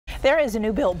There is a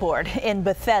new billboard in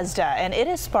Bethesda, and it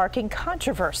is sparking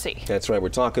controversy. That's right. We're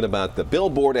talking about the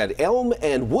billboard at Elm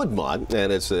and Woodmont,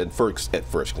 and it's at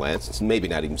first glance, it's maybe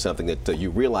not even something that you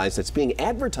realize that's being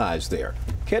advertised there.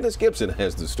 Candace Gibson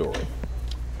has the story.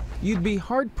 You'd be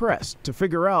hard-pressed to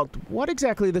figure out what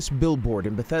exactly this billboard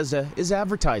in Bethesda is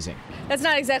advertising. That's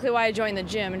not exactly why I joined the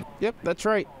gym. Yep, that's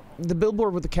right. The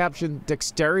billboard with the caption,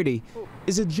 "Dexterity,"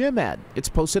 is a gym ad. It's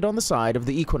posted on the side of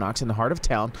the Equinox in the heart of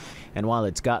town, and while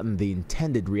it's gotten the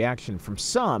intended reaction from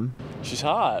some... She's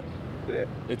hot.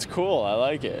 It's cool. I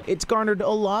like it. It's garnered a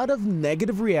lot of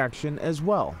negative reaction as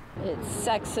well. It's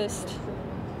sexist.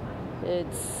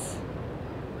 It's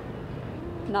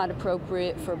not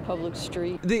appropriate for a public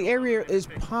street. The area is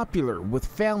popular with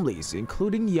families,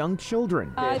 including young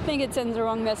children. I think it sends the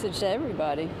wrong message to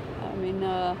everybody. I mean,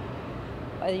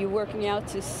 are you working out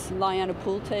to lie on a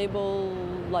pool table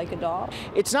like a dog?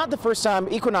 It's not the first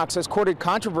time Equinox has courted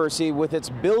controversy with its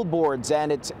billboards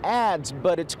and its ads,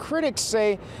 but its critics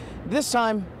say this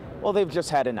time, well, they've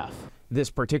just had enough. This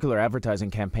particular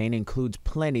advertising campaign includes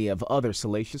plenty of other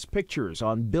salacious pictures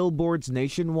on billboards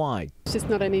nationwide. It's just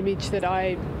not an image that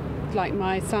I'd like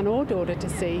my son or daughter to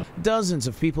see. Dozens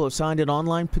of people have signed an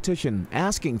online petition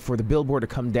asking for the billboard to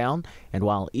come down, and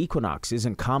while Equinox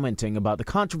isn't commenting about the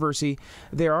controversy,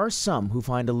 there are some who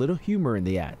find a little humor in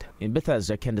the ad. In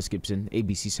Bethesda, Candace Gibson,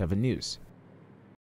 ABC 7 News.